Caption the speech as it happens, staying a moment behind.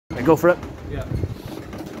I go for it. Yeah.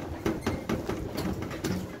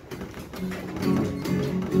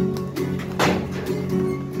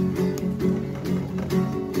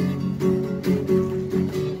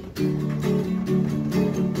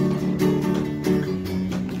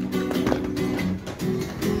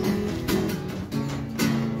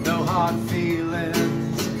 No hard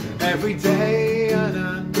feelings every day, and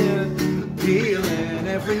I'm feeling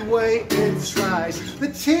every way it's right. The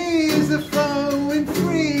tears are flowing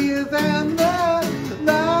freer than the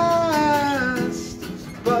last.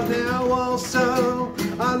 But now also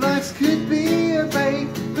our lives could be a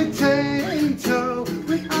baked potato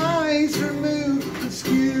with eyes removed and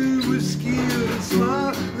skewed and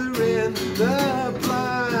smothering the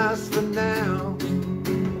blast for now.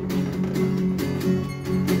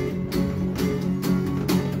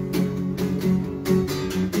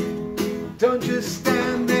 Don't just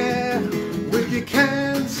stand there with your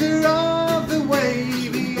cancer of the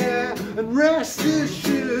wavy air, and rest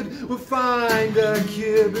assured we'll find a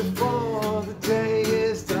cure before the day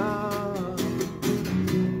is done.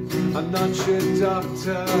 I'm not your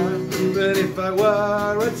doctor, but if I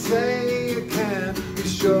were, I'd say I can be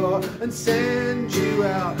sure and send you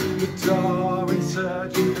out the door in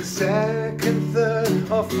search of the second, third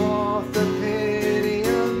or fourth opinion.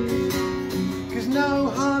 No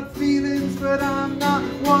hard feelings, but I'm not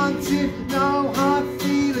wanting no hard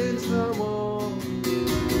feelings no more.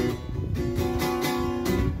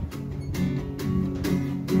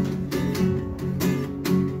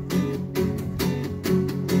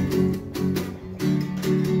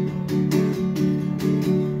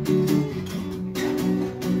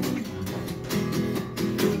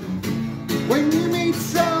 When you meet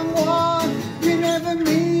someone you never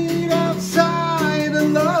meet outside a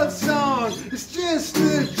love song, it's just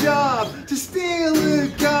a job to steal the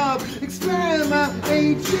gob,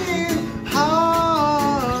 experimenting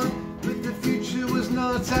hard. But the future was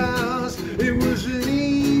not ours, it wasn't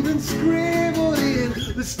even scribbled in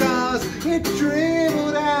the stars. It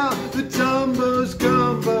dribbled out the dumbos,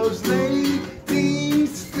 gumbos,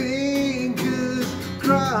 ladies' fingers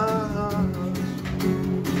crossed.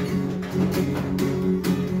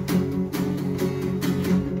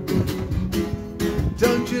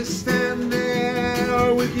 Don't just stand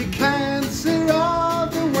there with your cancer all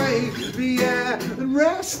the way the air, and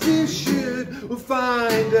rest assured we'll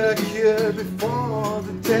find a cure before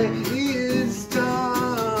the day is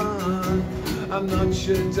done. I'm not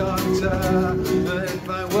your doctor, but if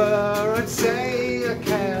I were, I'd say I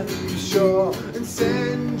can be sure and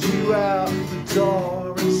send you out the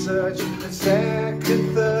door in search of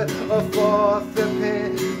second, third or fourth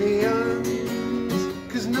opinions.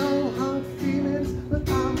 'Cause no hard feelings, but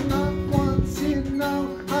I'm not wanting no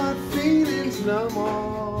hard feelings no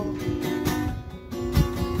more.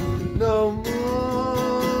 No more,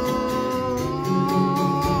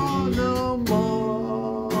 no more.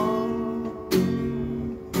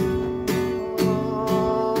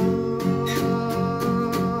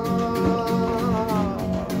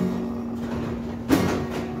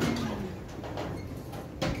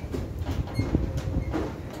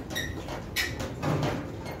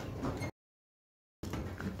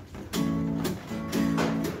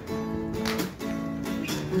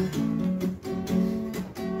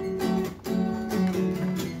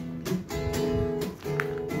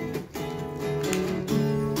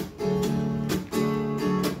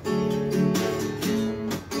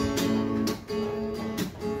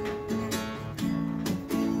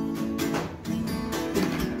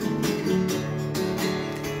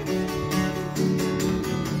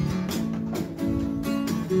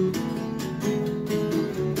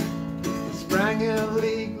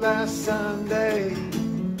 Last Sunday,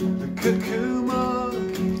 the cuckoo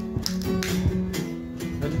monk.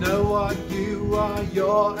 I know what you are,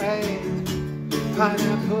 you're a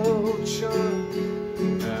pineapple chunk,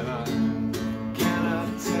 and I cannot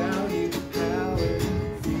tell you how it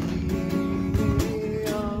feels.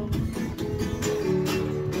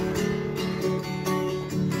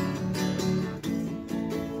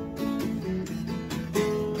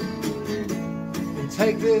 And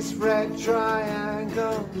take this red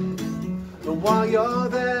triangle, and while you're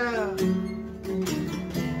there,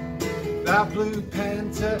 that blue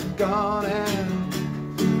pentagon and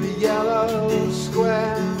the yellow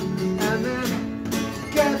square, and then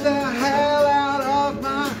get the hell out of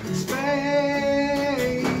my spaceship.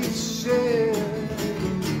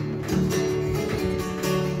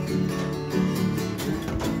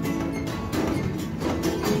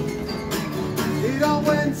 It all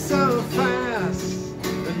went so fast,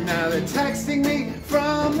 and now they're texting me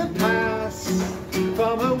from the past.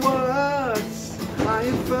 From her words I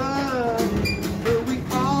infer that we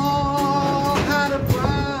all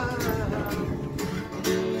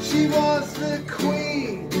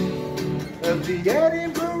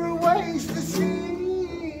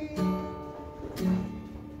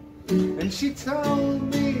she told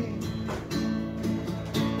me?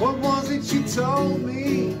 What was it she told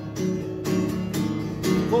me?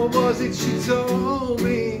 What was it she told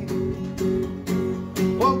me?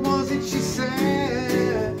 What was it she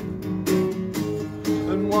said?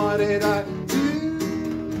 And what did I do?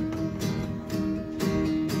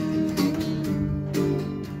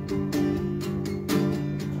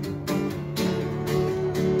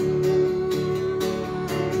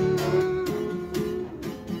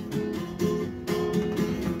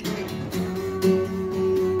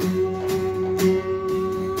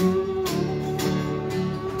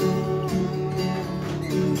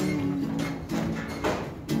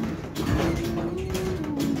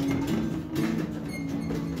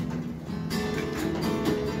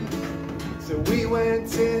 So we went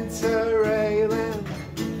interrailing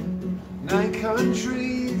 9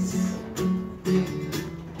 countries,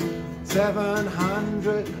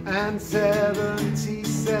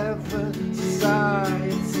 777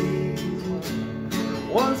 societies.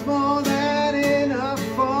 Once more than enough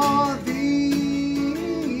for these.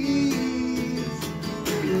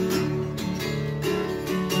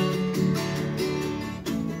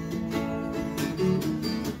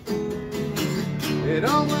 It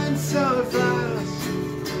all went so fast,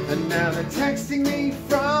 and now they're texting me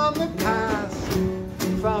from the past.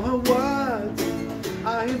 From her words,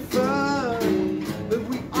 I inferred that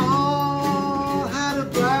we all had a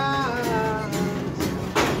blast.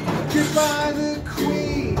 Goodbye the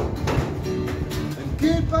Queen, and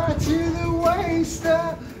goodbye to the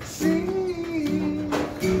waster scene.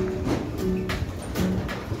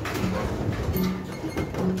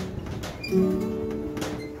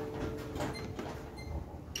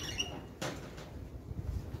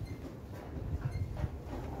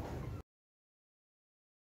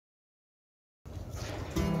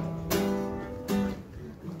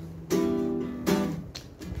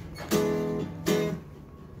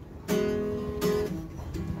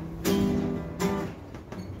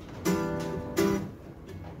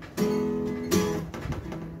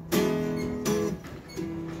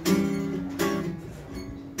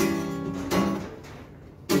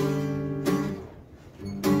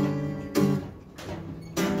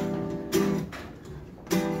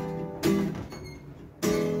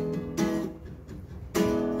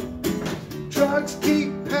 Drugs keep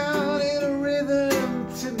pounding a rhythm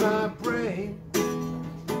to my brain.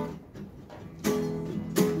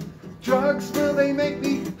 Drugs, will they make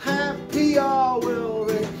me happy, or will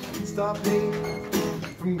they stop me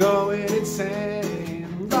from going insane?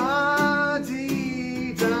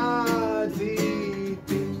 La-dee-da-dee-dee,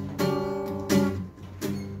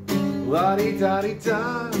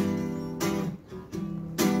 la-dee-da-dee-da.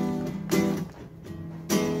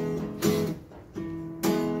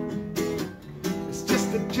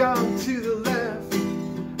 Jump to the left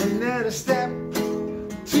and then a step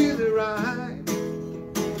to the right.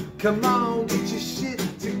 Come on, get your shit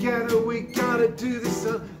together, we gotta do this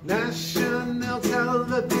on national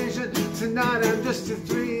television. Tonight I'm just a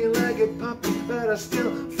 3-legged puppy, but I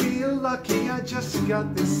still feel lucky. I just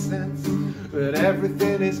got this sense that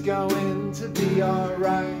everything is going to be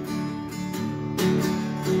alright.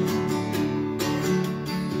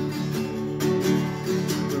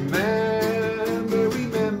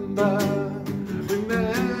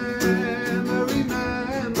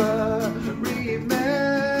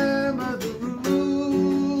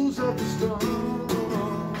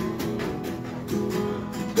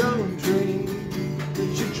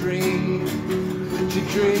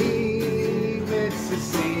 Dream, it's a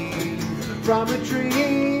scene from a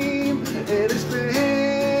dream. It has been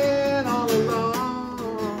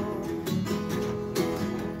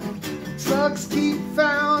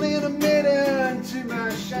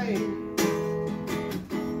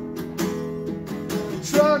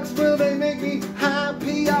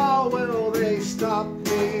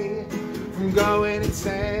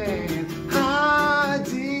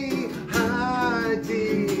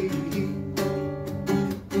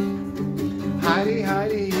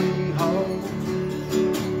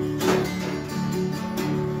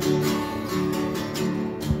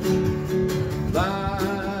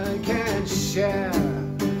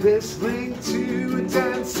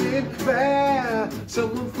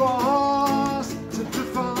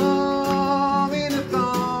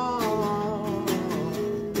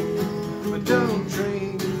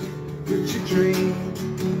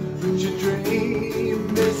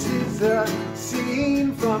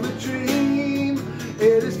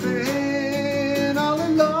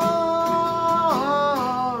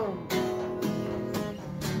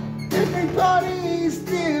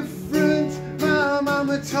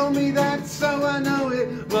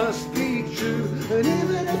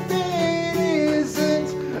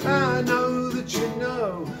I know that you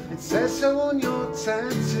know. It says so on your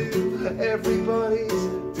tattoo. Everybody's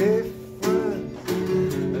different,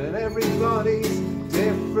 and everybody's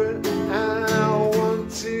different. I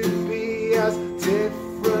want to be as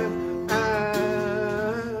different as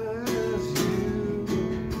you.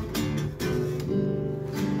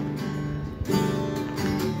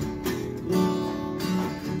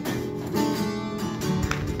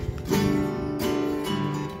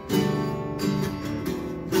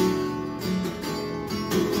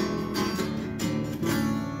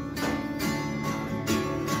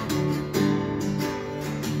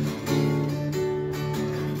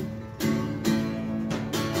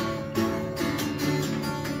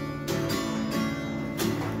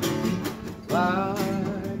 Like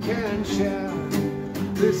and share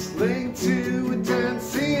this link to a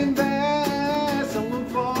dancing bear, someone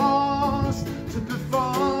forced to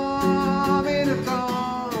perform in a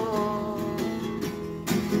thong.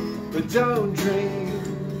 But don't dream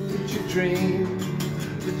that you dream,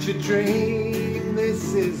 that you dream.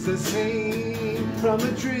 This is a scene from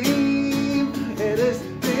a dream. It has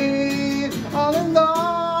been all along.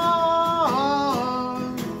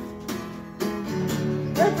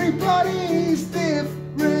 Everybody's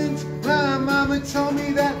different. My mama told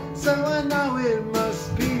me that, so I know it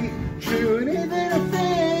must be true. And even if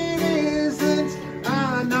it isn't,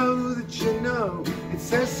 I know that you know. It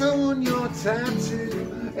says so on your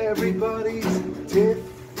tattoo. Everybody's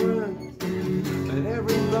different, and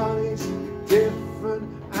everybody's different.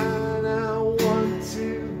 And I want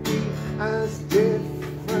to be as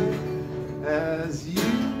different as you.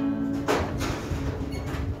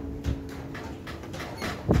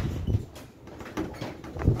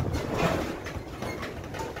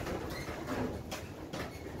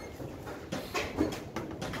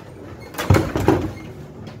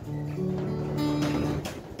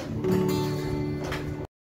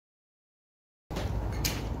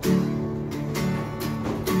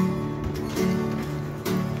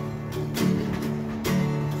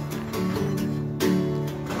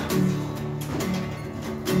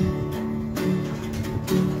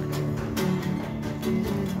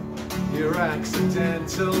 Your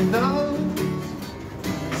accidental note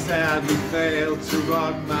sadly failed to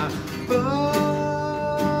rock my boat.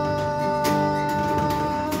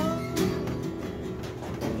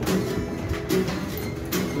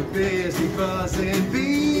 The busy buzzing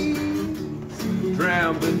bees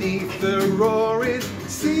drown beneath the roaring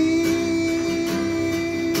sea.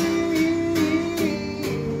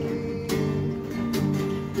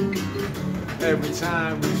 Every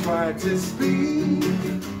time we try to speak,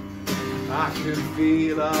 I can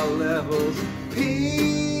feel our levels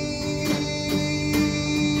peaking.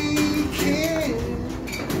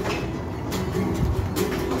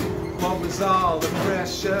 What was all the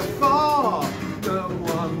pressure for? No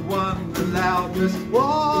one won the Loudness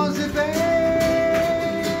Wars event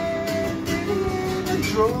in a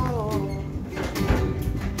draw.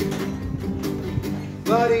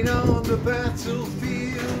 Bloodied on the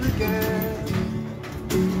battlefield again.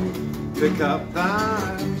 Pick up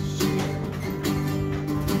thy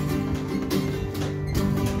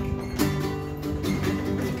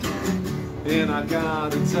in our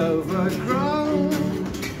gardens overgrown,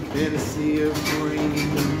 in a sea of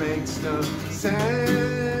green that makes no sense.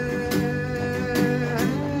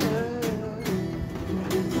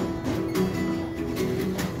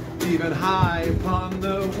 Even high upon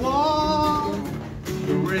the wall,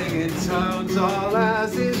 the ringing tones all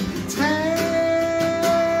as intense.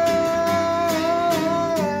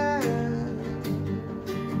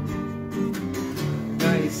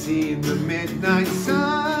 Now you see the midnight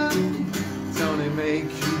sun, make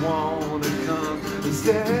you wanna come and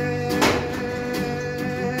stay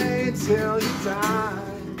till you die.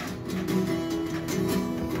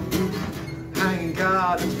 Hanging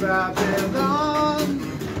gardens, Babylon,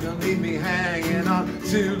 don't leave me hanging on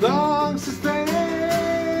too long. Suspended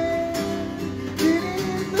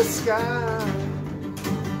in the sky,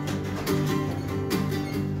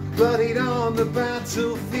 bloodied on the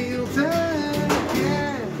battlefield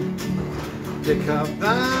again. Pick up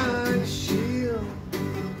thy shield.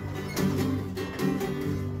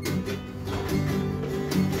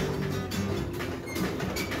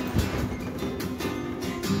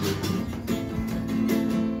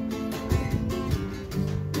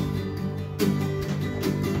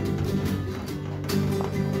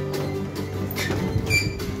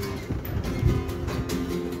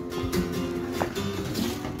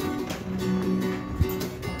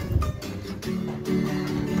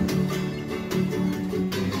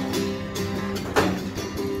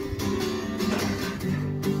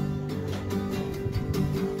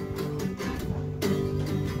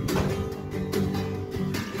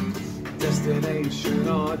 destination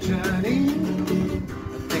or journey.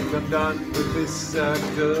 I think I'm done with this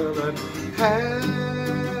circle of hell.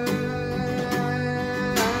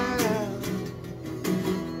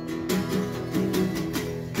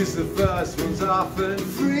 'Cause the first one's often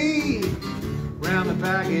free, round the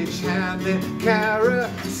baggage handling carousel.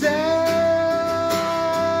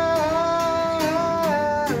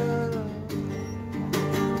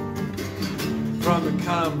 From the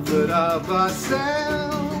comfort of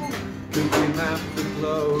ourselves, could we map the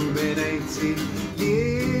globe in 80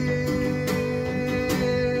 years?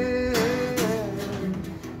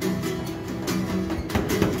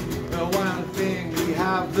 Now, one thing, we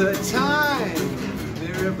have the time,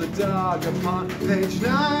 near of the dog upon page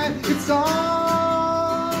 9. It's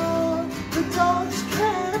all the dogs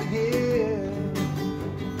can hear,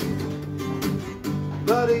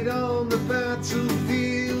 bloodied on the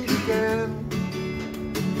battlefield again.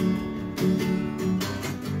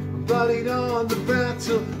 Bloodied on the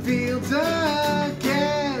battlefield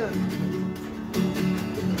again.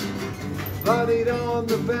 Bloodied on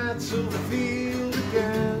the battlefield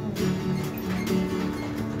again.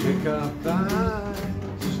 Pick up